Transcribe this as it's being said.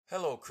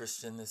Hello,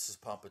 Christian. This is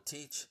Papa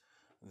Teach.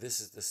 This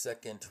is the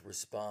second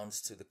response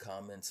to the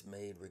comments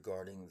made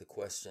regarding the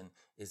question,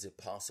 is it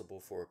possible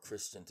for a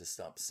Christian to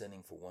stop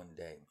sinning for one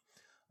day?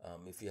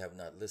 If you have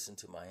not listened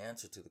to my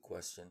answer to the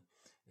question,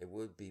 it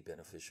would be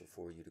beneficial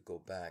for you to go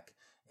back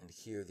and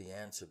hear the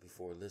answer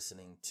before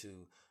listening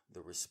to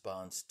the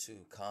response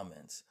to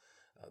comments.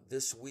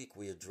 This week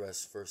we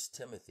addressed 1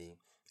 Timothy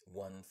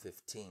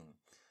 1:15,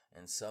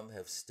 and some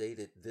have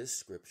stated this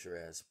scripture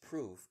as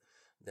proof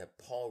that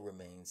Paul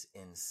remains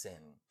in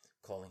sin,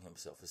 calling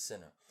himself a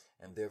sinner,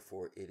 and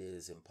therefore it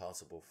is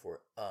impossible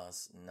for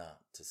us not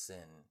to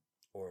sin,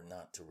 or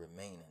not to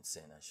remain in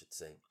sin, I should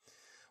say.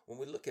 When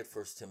we look at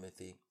 1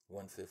 Timothy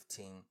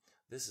 1:15,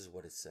 this is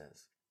what it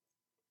says.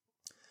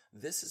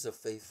 This is a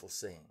faithful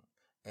saying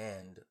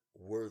and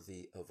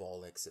worthy of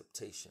all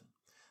acceptation,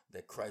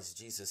 that Christ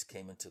Jesus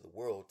came into the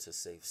world to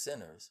save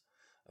sinners,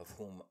 of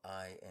whom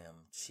I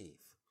am chief.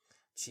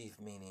 Chief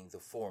meaning the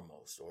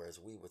foremost, or as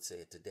we would say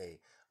it today,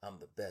 I'm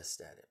the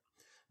best at it.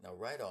 Now,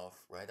 right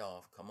off,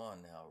 come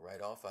on now, right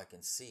off, I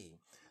can see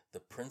the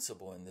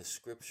principle in this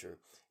scripture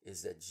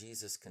is that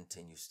Jesus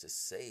continues to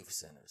save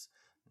sinners,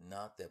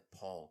 not that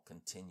Paul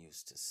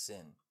continues to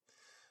sin.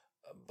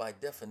 By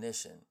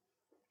definition,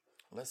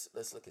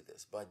 let's look at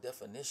this. By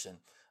definition,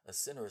 a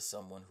sinner is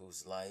someone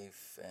whose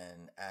life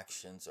and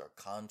actions are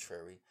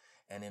contrary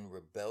and in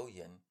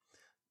rebellion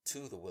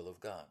to the will of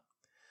God.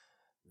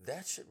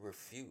 That should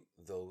refute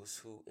those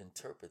who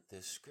interpret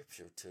this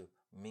scripture to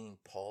mean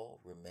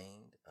Paul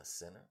remained a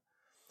sinner.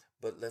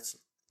 But let's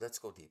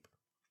go deeper.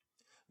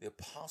 The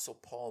Apostle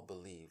Paul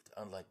believed,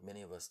 unlike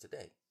many of us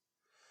today,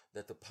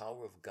 that the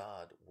power of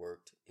God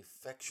worked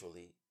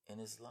effectually in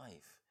his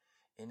life,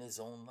 in his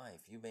own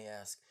life. You may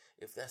ask,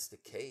 if that's the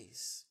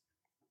case,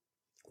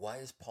 why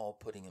is Paul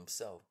putting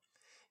himself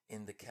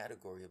in the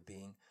category of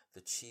being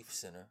the chief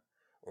sinner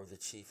or the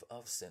chief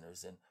of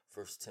sinners in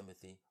 1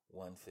 Timothy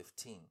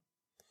 1:15?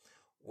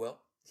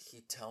 Well,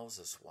 he tells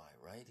us why,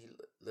 right?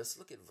 Let's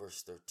look at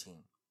verse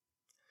 13.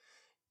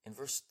 In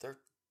verse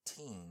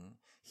 13,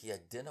 he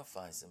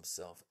identifies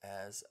himself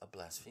as a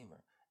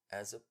blasphemer,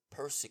 as a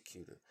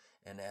persecutor,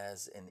 and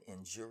as an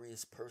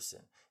injurious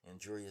person.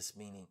 Injurious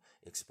meaning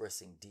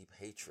expressing deep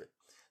hatred.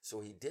 So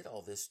he did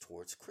all this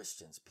towards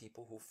Christians,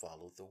 people who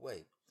followed the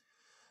way.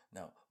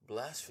 Now,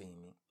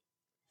 blasphemy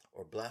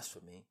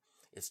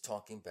is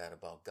talking bad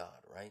about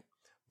God, right?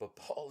 But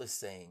Paul is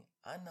saying,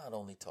 I not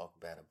only talk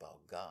bad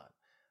about God,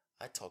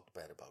 I talked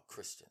bad about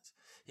Christians.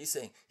 He's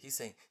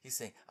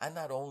saying, I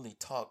not only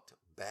talked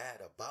bad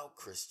about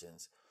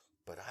Christians,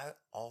 but I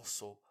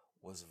also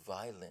was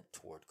violent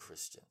toward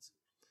Christians.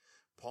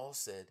 Paul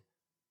said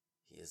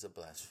he is a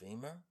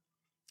blasphemer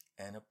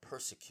and a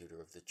persecutor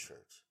of the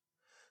church.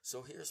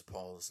 So here's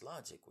Paul's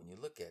logic when you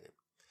look at it.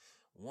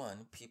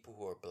 One, people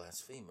who are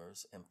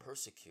blasphemers and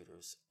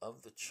persecutors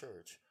of the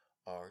church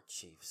are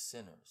chief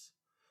sinners.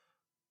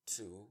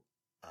 Two,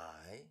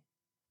 I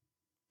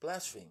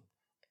blaspheme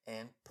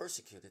and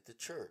persecuted the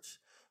church.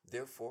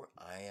 Therefore,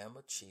 I am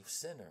a chief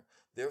sinner.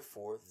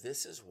 Therefore,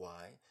 this is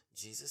why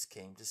Jesus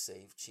came to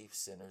save chief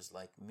sinners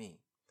like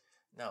me.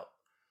 Now,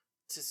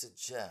 to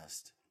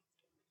suggest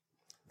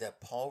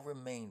that Paul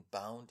remained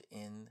bound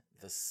in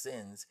the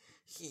sins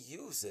he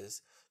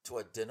uses to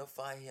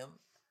identify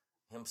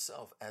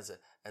himself as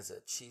a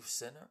chief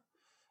sinner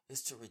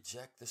is to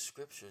reject the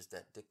scriptures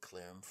that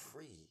declare him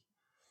free.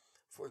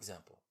 For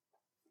example,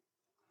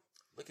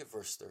 look at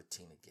verse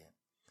 13 again.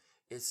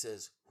 It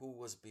says, who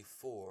was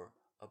before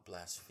a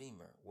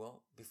blasphemer?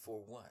 Well,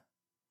 before what?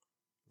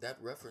 That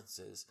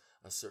references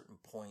a certain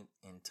point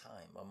in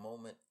time, a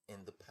moment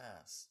in the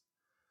past.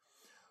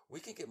 We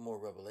can get more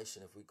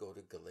revelation if we go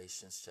to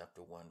Galatians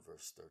chapter 1,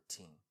 verse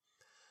 13.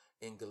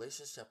 In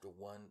Galatians chapter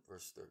 1,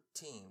 verse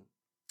 13,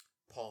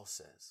 Paul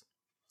says,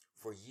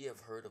 for ye have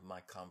heard of my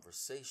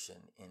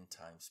conversation in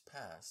times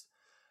past,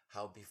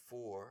 how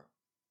before,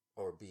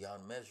 or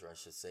beyond measure, I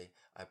should say,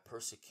 I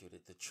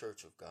persecuted the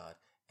church of God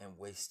and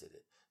wasted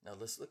it. Now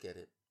let's look at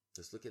it.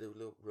 Let's look at it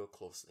real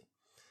closely.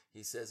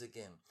 He says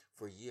again,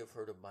 for ye have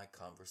heard of my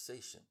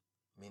conversation,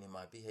 meaning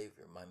my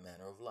behavior, my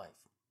manner of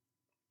life,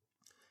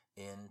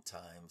 in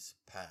times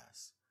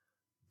past,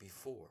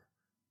 before.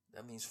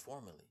 That means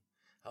formerly.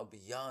 How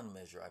beyond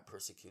measure I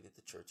persecuted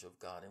the church of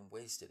God and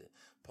wasted it.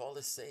 Paul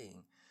is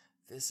saying,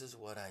 this is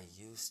what I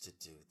used to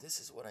do. This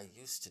is what I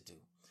used to do.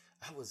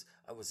 I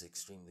was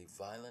extremely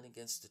violent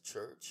against the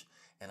church,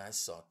 and I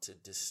sought to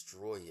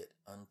destroy it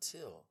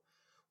until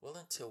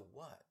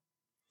what?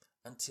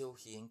 Until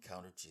he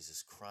encountered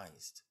Jesus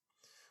Christ.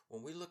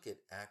 When we look at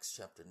Acts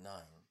chapter 9,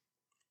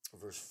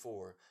 verse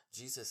 4,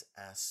 Jesus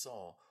asked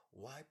Saul,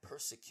 why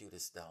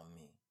persecutest thou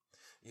me?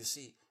 You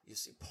see,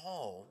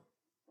 Paul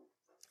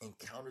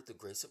encountered the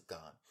grace of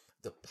God,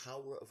 the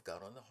power of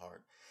God on the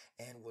heart,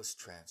 and was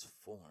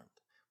transformed.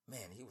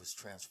 Man, he was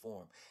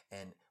transformed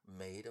and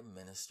made a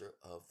minister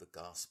of the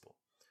gospel.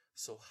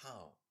 So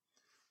how?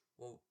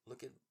 Well,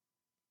 look at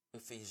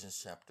Ephesians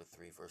chapter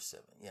 3, verse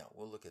 7. Yeah,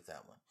 we'll look at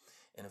that one.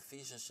 In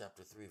Ephesians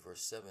chapter 3,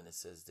 verse 7, it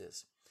says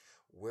this,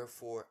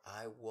 Wherefore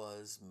I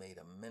was made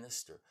a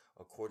minister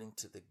according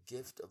to the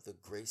gift of the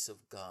grace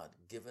of God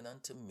given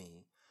unto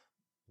me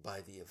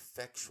by the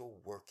effectual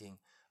working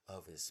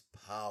of his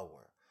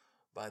power.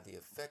 By the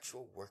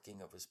effectual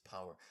working of his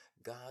power.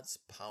 God's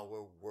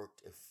power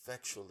worked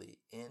effectually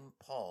in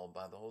Paul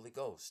by the Holy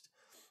Ghost.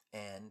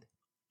 And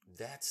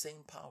that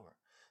same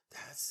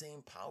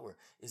power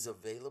is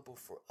available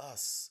for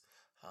us.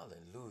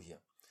 Hallelujah.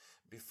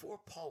 Before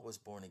Paul was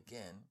born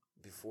again,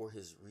 before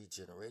his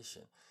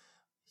regeneration,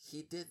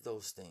 he did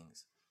those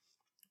things,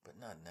 but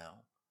not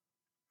now.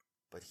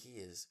 But he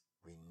is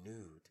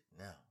renewed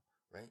now,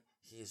 right?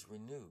 He is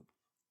renewed.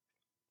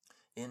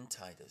 In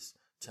Titus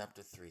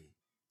chapter 3,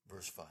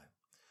 verse 5,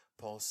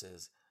 Paul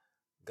says,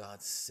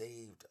 God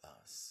saved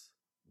us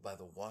by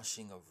the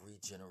washing of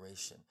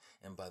regeneration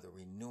and by the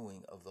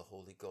renewing of the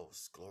Holy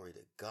Ghost. Glory to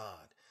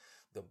God.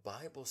 The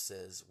Bible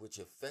says, which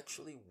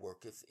effectually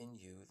worketh in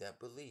you that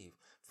believe.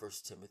 1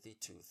 Timothy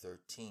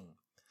 2:13.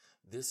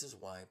 This is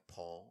why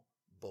Paul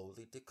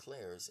boldly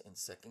declares in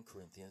 2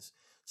 Corinthians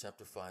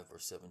chapter 5,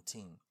 verse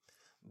 17,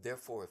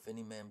 therefore, if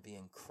any man be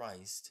in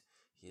Christ,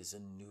 he is a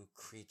new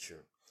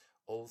creature.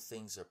 Old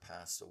things are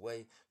passed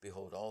away.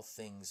 Behold, all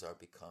things are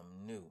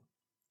become new.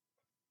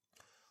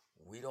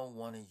 We don't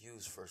want to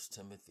use 1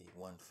 Timothy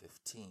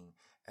 1:15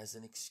 as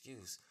an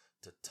excuse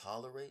to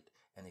tolerate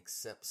and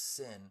accept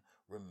sin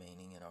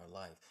remaining in our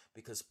life,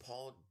 because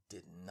Paul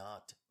did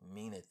not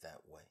mean it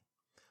that way.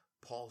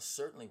 Paul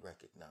certainly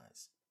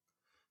recognized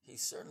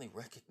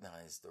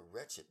the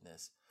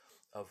wretchedness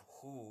of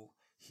who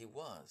he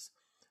was,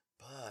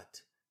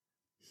 but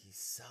he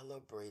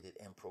celebrated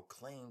and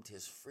proclaimed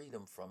his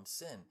freedom from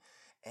sin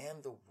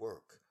and the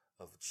work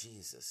of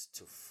Jesus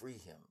to free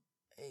him.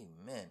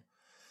 Amen.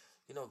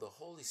 You know, the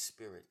Holy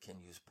Spirit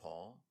can use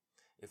Paul,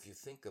 if you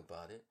think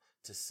about it,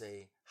 to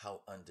say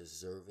how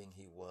undeserving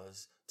he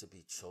was to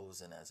be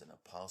chosen as an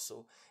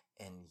apostle,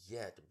 and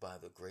yet by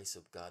the grace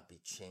of God be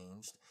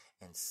changed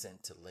and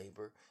sent to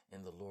labor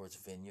in the Lord's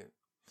vineyard.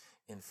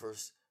 In 1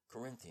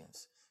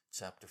 Corinthians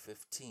chapter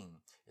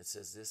 15, it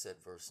says this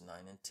at verse 9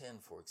 and 10,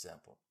 for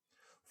example.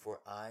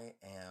 For I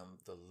am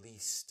the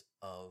least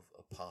of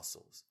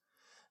apostles,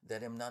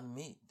 that am not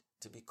meet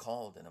to be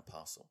called an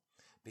apostle,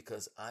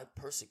 because I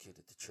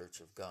persecuted the church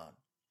of God.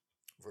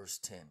 Verse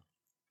 10,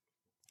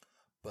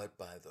 but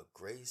by the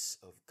grace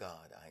of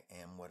God I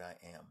am what I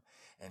am,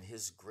 and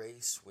his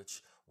grace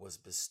which was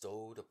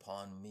bestowed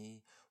upon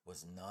me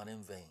was not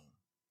in vain.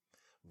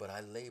 But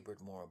I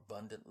labored more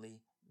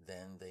abundantly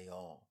than they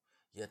all,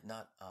 yet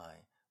not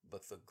I,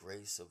 but the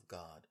grace of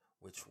God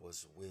which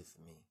was with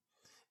me.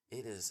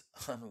 It is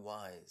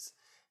unwise,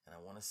 and I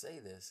want to say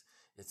this,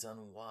 it's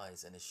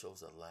unwise and it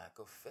shows a lack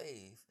of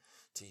faith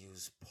to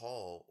use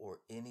Paul or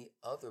any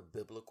other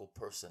biblical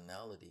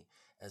personality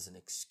as an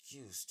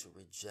excuse to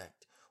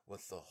reject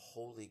what the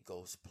Holy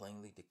Ghost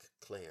plainly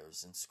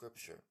declares in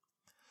Scripture.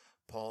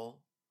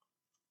 Paul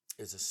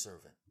is a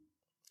servant.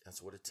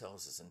 That's what it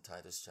tells us in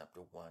Titus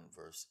chapter 1,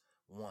 verse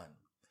 1.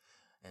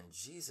 And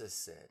Jesus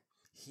said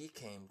he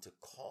came to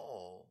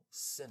call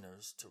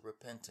sinners to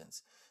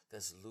repentance.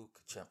 That's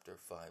Luke chapter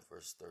 5,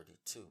 verse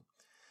 32.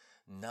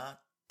 Not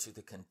to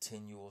the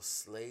continual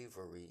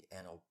slavery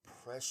and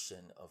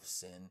oppression of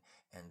sin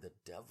and the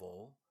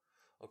devil.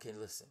 Okay,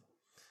 listen.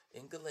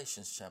 In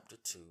Galatians chapter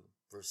 2,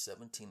 verse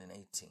 17 and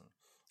 18,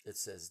 it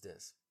says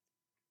this.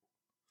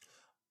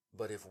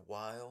 But if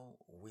while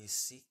we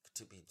seek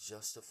to be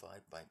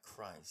justified by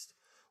Christ,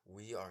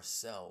 we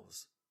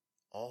ourselves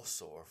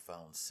also are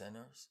found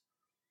sinners,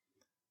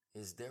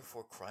 is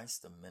therefore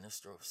Christ the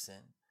minister of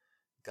sin?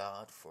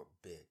 God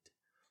forbid.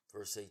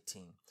 Verse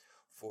 18,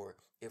 for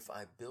if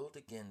I build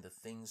again the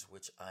things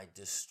which I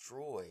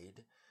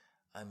destroyed,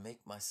 I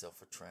make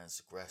myself a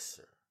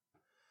transgressor.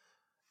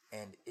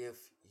 And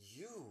if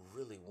you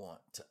really want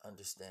to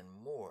understand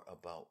more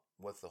about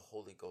what the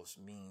Holy Ghost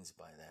means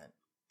by that,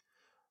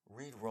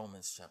 read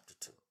Romans chapter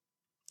 2.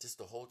 Just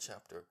the whole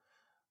chapter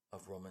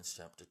of Romans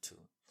chapter 2.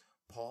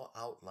 Paul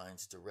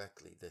outlines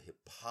directly the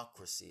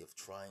hypocrisy of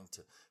trying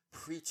to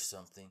preach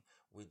something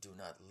we do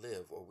not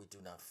live or we do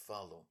not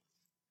follow.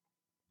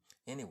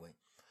 Anyway,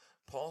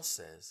 Paul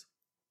says,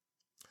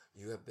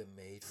 you have been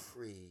made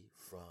free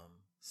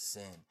from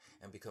sin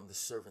and become the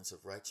servants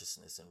of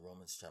righteousness in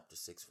Romans chapter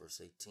 6,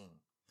 verse 18.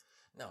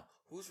 Now,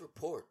 whose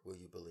report will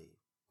you believe?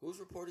 Whose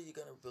report are you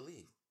going to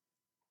believe?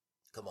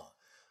 Come on.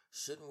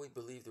 Shouldn't we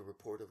believe the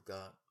report of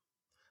God?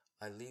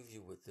 I leave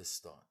you with this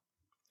thought.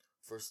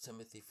 1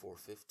 Timothy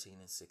 4:15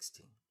 and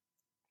 16.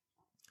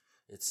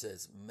 It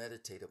says,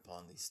 meditate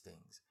upon these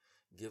things.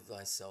 Give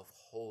thyself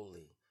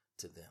wholly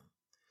to them,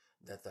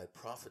 that thy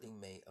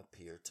profiting may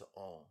appear to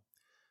all.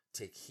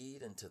 Take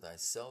heed unto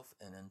thyself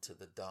and unto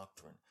the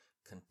doctrine.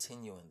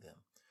 Continue in them.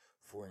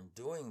 For in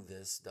doing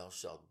this thou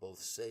shalt both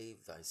save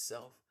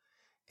thyself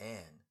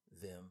and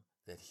them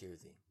that hear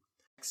thee.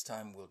 Next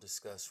time we'll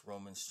discuss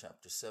Romans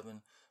chapter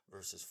 7,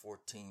 verses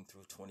 14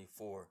 through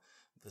 24.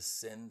 The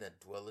sin that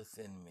dwelleth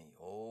in me.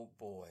 Oh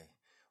boy.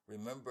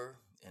 Remember,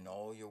 in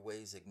all your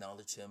ways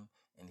acknowledge him,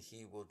 and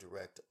he will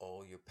direct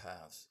all your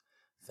paths.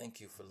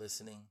 Thank you for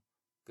listening.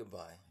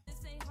 Goodbye.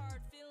 This ain't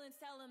hard feelings,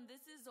 tell him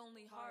this is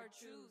only hard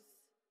truth.